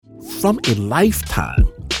from a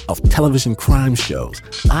lifetime of television crime shows,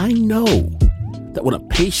 I know that when a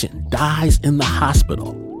patient dies in the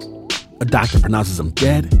hospital, a doctor pronounces them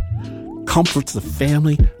dead, comforts the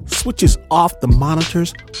family, switches off the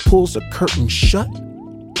monitors, pulls the curtain shut,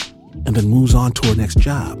 and then moves on to her next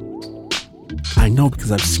job. I know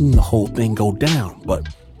because I've seen the whole thing go down, but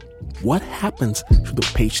what happens to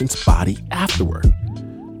the patient's body afterward?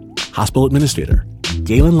 Hospital administrator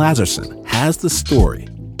Galen Lazarson has the story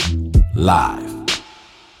live.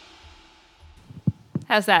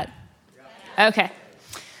 How's that? Okay.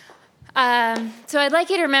 So I'd like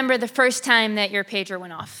you to remember the first time that your pager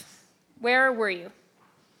went off. Where were you?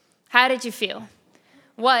 How did you feel?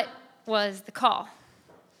 What was the call?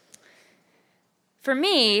 For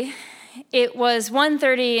me, it was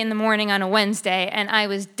 1:30 in the morning on a Wednesday, and I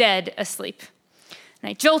was dead asleep. And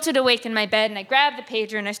I jolted awake in my bed, and I grabbed the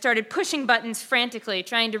pager, and I started pushing buttons frantically,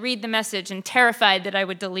 trying to read the message, and terrified that I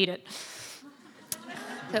would delete it.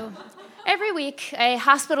 So every week, a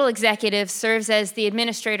hospital executive serves as the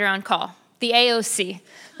administrator on call, the AOC,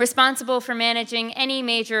 responsible for managing any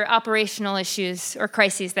major operational issues or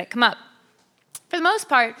crises that come up. For the most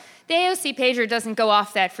part, the AOC pager doesn't go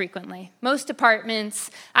off that frequently. Most departments,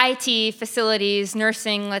 IT, facilities,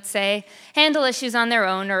 nursing, let's say, handle issues on their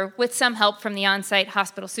own or with some help from the on-site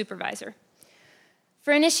hospital supervisor.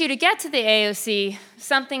 For an issue to get to the AOC,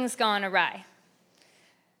 something's gone awry.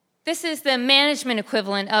 This is the management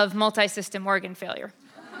equivalent of multi-system organ failure.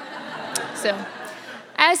 So,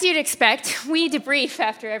 as you'd expect, we debrief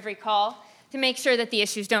after every call to make sure that the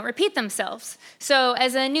issues don't repeat themselves. So,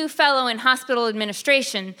 as a new fellow in hospital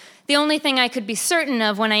administration, the only thing I could be certain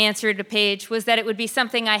of when I answered a page was that it would be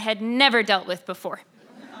something I had never dealt with before.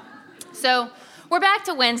 So, we're back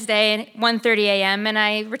to Wednesday at 1:30 a.m., and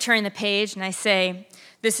I return the page, and I say,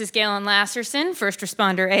 "This is Galen Lasserson, first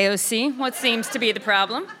responder AOC. What seems to be the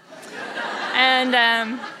problem?"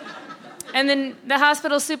 And then the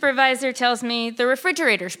hospital supervisor tells me the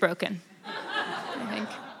refrigerator's broken. I think,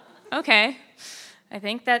 okay. I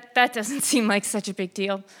think that doesn't seem like such a big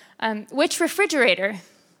deal. Which refrigerator?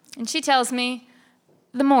 And she tells me,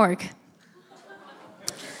 the morgue.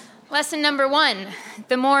 Lesson number 1,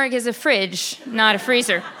 the morgue is a fridge, not a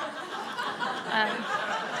freezer.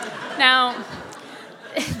 Now,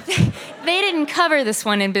 they didn't cover this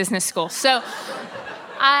one in business school, so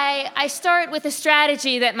I start with a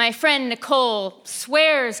strategy that my friend Nicole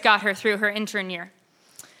swears got her through her intern year.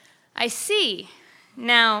 I see.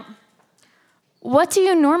 Now, what do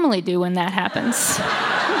you normally do when that happens?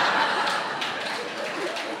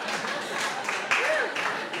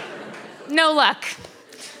 No luck.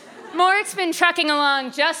 Morgue's been trucking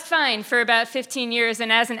along just fine for about 15 years,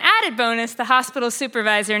 and as an added bonus, the hospital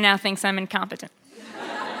supervisor now thinks I'm incompetent.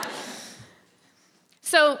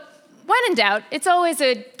 So, when in doubt, it's always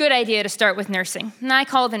a good idea to start with nursing. And I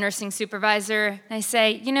call the nursing supervisor, and I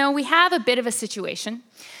say, we have a bit of a situation.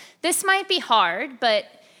 This might be hard, but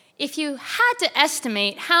if you had to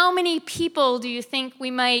estimate how many people do you think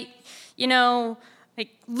we might,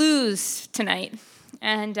 lose tonight?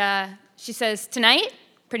 And she says, tonight?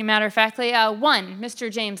 Pretty matter-of-factly, 1,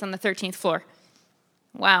 Mr. James on the 13th floor.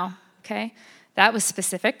 Wow, okay, that was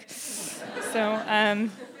specific. So,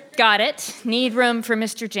 got it, need room for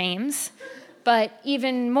Mr. James. But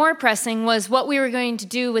even more pressing was what we were going to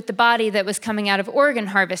do with the body that was coming out of organ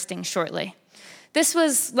harvesting shortly. This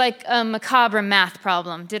was like a macabre math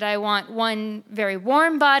problem. Did I want 1 very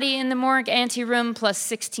warm body in the morgue anteroom plus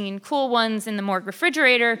 16 cool ones in the morgue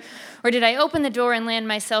refrigerator? Or did I open the door and land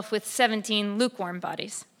myself with 17 lukewarm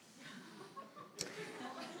bodies?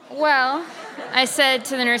 Well, I said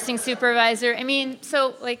to the nursing supervisor,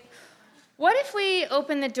 what if we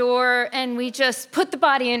open the door and we just put the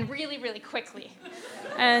body in really, really quickly?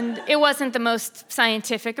 And it wasn't the most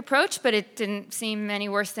scientific approach, but it didn't seem any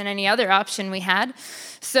worse than any other option we had.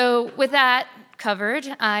 So with that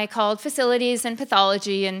covered, I called facilities and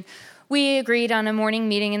pathology, and we agreed on a morning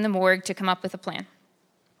meeting in the morgue to come up with a plan.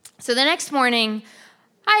 So the next morning,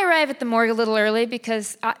 I arrive at the morgue a little early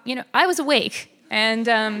because, I was awake. And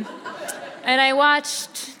I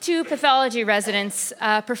watched 2 pathology residents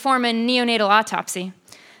perform a neonatal autopsy.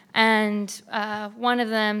 And one of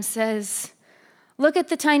them says, "Look at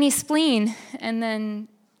the tiny spleen," and then,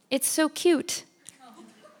 "It's so cute."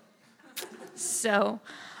 So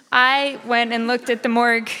I went and looked at the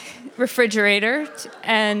morgue refrigerator,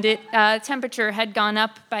 and temperature had gone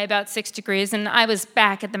up by about 6 degrees, and I was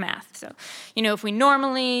back at the math. So, if we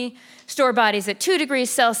normally store bodies at 2 degrees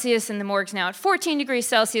Celsius, and the morgue's now at 14 degrees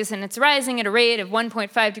Celsius, and it's rising at a rate of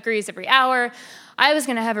 1.5 degrees every hour, I was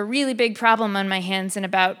going to have a really big problem on my hands in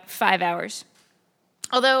about 5 hours.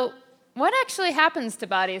 Although, what actually happens to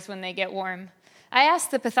bodies when they get warm? I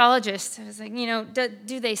asked the pathologist, I was like,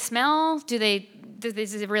 do they smell?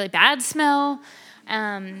 Is it a really bad smell?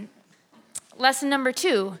 Lesson number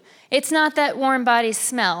 2, it's not that warm bodies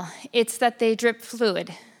smell, it's that they drip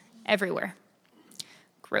fluid everywhere.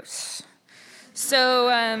 Gross.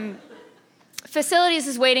 So facilities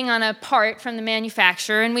is waiting on a part from the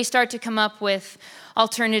manufacturer, and we start to come up with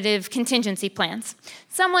alternative contingency plans.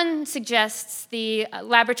 Someone suggests the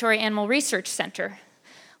Laboratory Animal Research Center.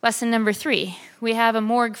 Lesson number 3, we have a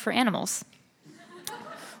morgue for animals,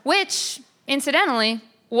 which, incidentally,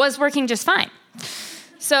 was working just fine.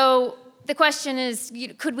 So the question is,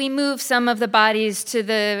 could we move some of the bodies to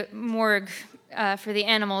the morgue for the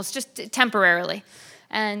animals just temporarily?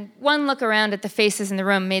 And one look around at the faces in the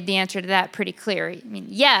room made the answer to that pretty clear. I mean,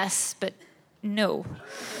 yes, but no.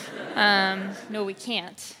 No, we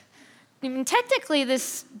can't. I mean, technically,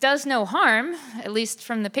 this does no harm, at least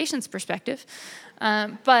from the patient's perspective,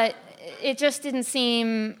 but it just didn't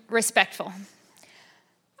seem respectful.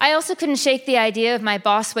 I also couldn't shake the idea of my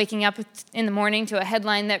boss waking up in the morning to a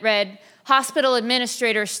headline that read, "Hospital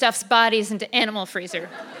administrator stuffs bodies into animal freezer."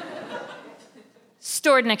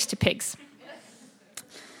 Stored next to pigs.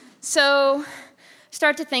 So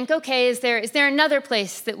start to think, okay, is there another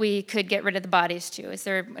place that we could get rid of the bodies to? Is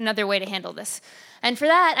there another way to handle this? And for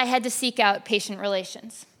that, I had to seek out patient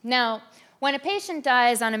relations. Now, when a patient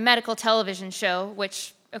dies on a medical television show,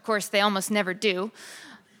 which, of course, they almost never do,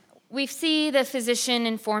 we see the physician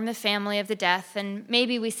inform the family of the death, and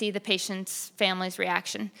maybe we see the patient's family's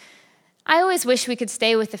reaction. I always wish we could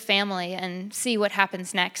stay with the family and see what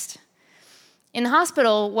happens next. In the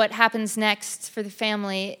hospital, what happens next for the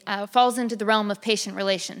family falls into the realm of patient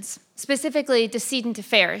relations, specifically decedent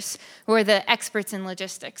affairs, who are the experts in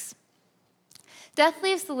logistics. Death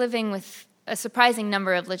leaves the living with a surprising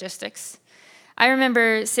number of logistics. I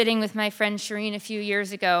remember sitting with my friend Shireen a few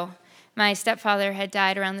years ago. My stepfather had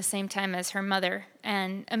died around the same time as her mother,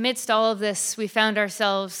 and amidst all of this, we found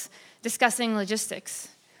ourselves discussing logistics.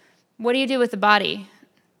 What do you do with the body?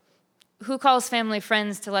 Who calls family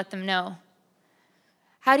friends to let them know?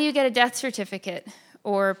 How do you get a death certificate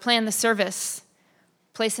or plan the service,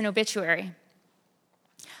 place an obituary?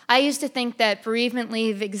 I used to think that bereavement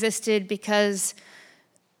leave existed because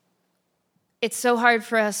it's so hard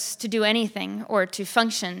for us to do anything or to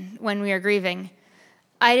function when we are grieving.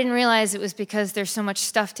 I didn't realize it was because there's so much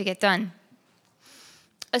stuff to get done.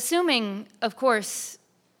 Assuming, of course,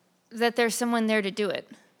 that there's someone there to do it.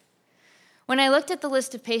 When I looked at the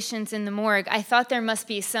list of patients in the morgue, I thought there must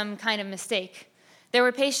be some kind of mistake. There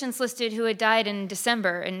were patients listed who had died in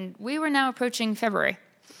December, and we were now approaching February.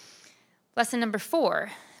 Lesson number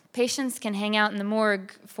 4, patients can hang out in the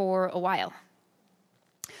morgue for a while.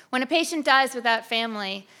 When a patient dies without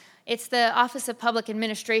family, it's the Office of Public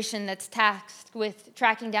Administration that's tasked with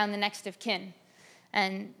tracking down the next of kin,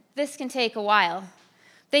 and this can take a while.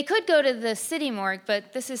 They could go to the city morgue,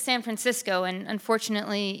 but this is San Francisco, and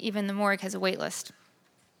unfortunately, even the morgue has a wait list.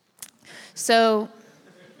 So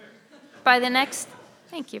by the next...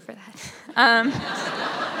 Thank you for that.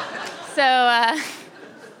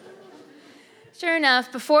 Sure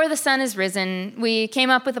enough, before the sun has risen, we came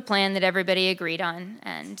up with a plan that everybody agreed on,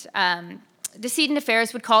 and decedent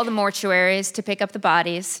affairs would call the mortuaries to pick up the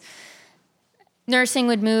bodies. Nursing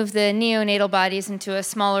would move the neonatal bodies into a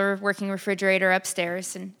smaller working refrigerator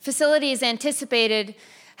upstairs, and facilities anticipated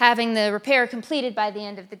having the repair completed by the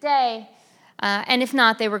end of the day, and if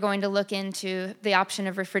not, they were going to look into the option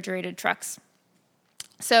of refrigerated trucks.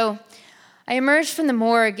 So I emerged from the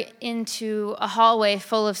morgue into a hallway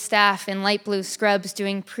full of staff in light blue scrubs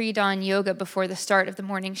doing pre-dawn yoga before the start of the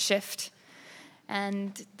morning shift.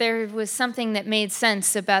 And there was something that made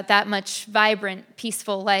sense about that much vibrant,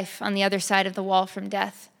 peaceful life on the other side of the wall from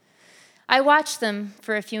death. I watched them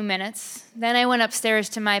for a few minutes. Then I went upstairs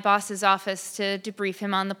to my boss's office to debrief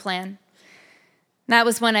him on the plan. That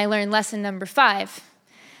was when I learned lesson number 5.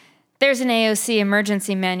 There's an AOC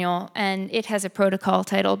emergency manual, and it has a protocol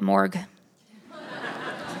titled Morgue.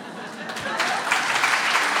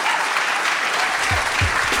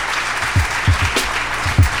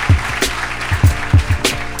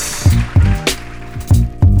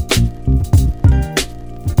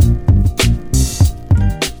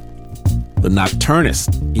 The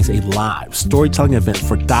Nocturnists is a live storytelling event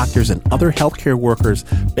for doctors and other healthcare workers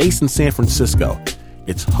based in San Francisco.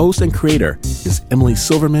 Its host and creator is Emily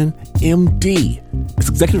Silverman, MD. Its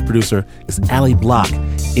executive producer is Allie Block,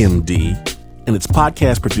 MD. And its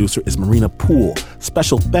podcast producer is Marina Poole.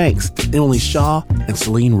 Special thanks to Emily Shaw and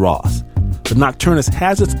Celine Ross. The Nocturnist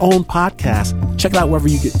has its own podcast. Check it out wherever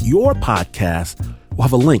you get your podcasts. We'll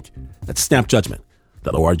have a link at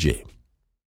snapjudgment.org.